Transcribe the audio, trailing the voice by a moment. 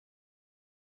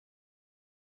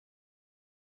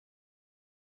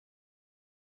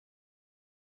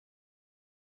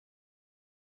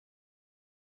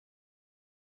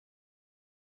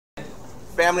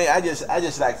Family, I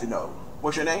just like to know.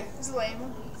 What's your name?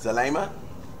 Salima. Salima?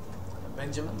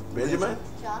 Benjamin. Benjamin?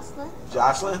 Jocelyn.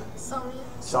 Jocelyn? Sonia.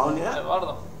 Sonia?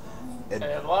 Eduardo.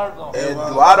 Eduardo.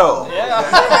 Eduardo. Yeah.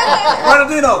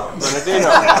 Bernardino. Bernardino.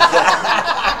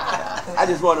 I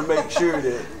just want to make sure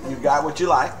that you got what you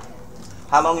like.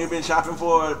 How long you been shopping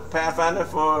for Pathfinder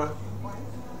for?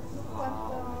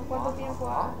 ¿Cuánto tiempo?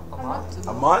 A month.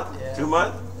 A month? Yeah. 2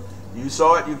 months? You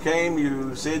saw it, you came,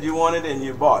 you said you wanted it, and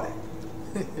you bought it.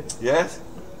 Yes?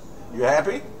 You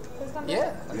happy?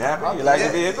 Yeah. You happy? You like the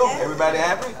vehicle? Everybody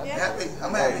happy? I'm happy.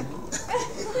 I'm happy.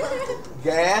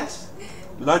 Gas?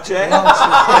 Luncheon?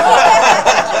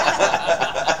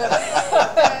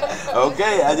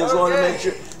 Okay, I just want to make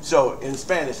sure. So, in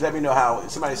Spanish, let me know how,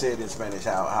 somebody said in Spanish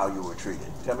how you were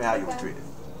treated. Tell me how you were treated.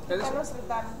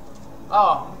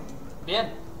 Oh,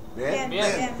 bien. Bien?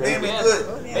 Bien. Bien,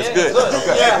 good. That's good.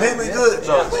 Okay. Yeah, bien, good.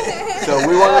 So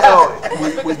we want to know,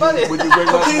 would you bring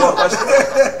us more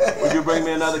customers? Would you bring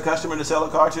me another customer to sell a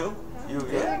car to?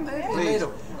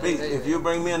 Please, if you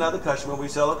bring me another customer, we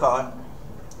sell a car.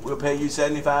 We'll pay you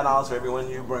 $75 for everyone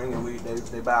you bring, and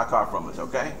they buy a car from us,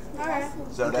 okay? All right.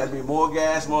 So that'd be more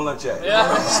gas, more lunch. Yeah.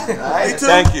 All right?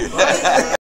 Thank you.